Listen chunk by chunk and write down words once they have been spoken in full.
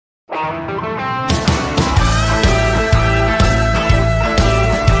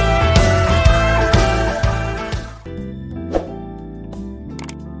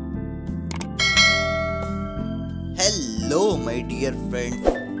dear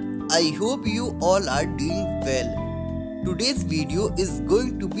friends, I hope you all are doing well. Today's video is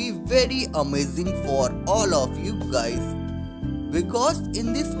going to be very amazing for all of you guys, because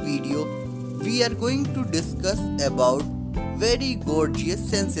in this video we are going to discuss about very gorgeous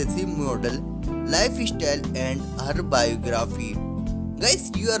sensitive model, lifestyle and her biography.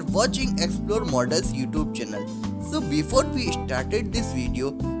 Guys, you are watching Explore Models YouTube channel. So before we started this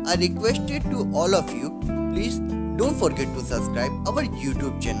video, I requested to all of you, please don't forget to subscribe our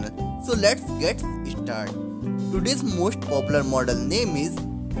YouTube channel. So let's get started. Today's most popular model name is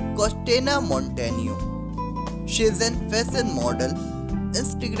Costina Munteanu. She is a fashion model,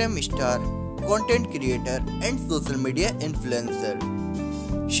 Instagram star, content creator and social media influencer.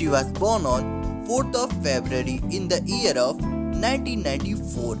 She was born on 4th of February in the year of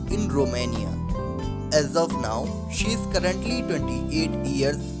 1994 in Romania. As of now, she is currently 28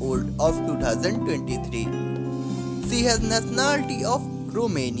 years old of 2023. She has nationality of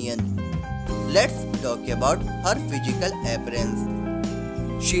Romanian. Let's talk about her physical appearance.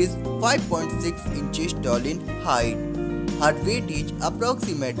 She is 5.6 inches tall in height. Her weight is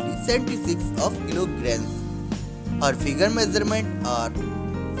approximately 76 of kilograms. Her figure measurements are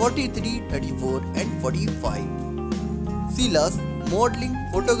 43, 34 and 45. She loves modeling,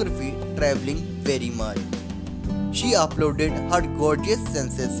 photography, traveling very much. She uploaded her gorgeous,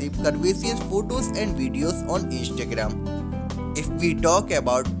 sensitive, curvaceous photos and videos on Instagram. If we talk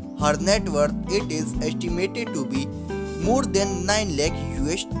about her net worth, it is estimated to be more than 9 lakh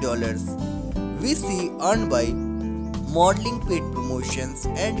US dollars, which she earned by modeling, paid promotions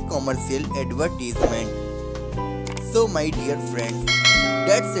and commercial advertisement. So my dear friends,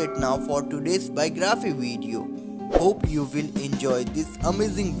 that's it now for today's biography video. Hope you will enjoy this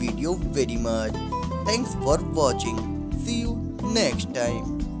amazing video very much. Thanks for watching. See you next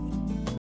time.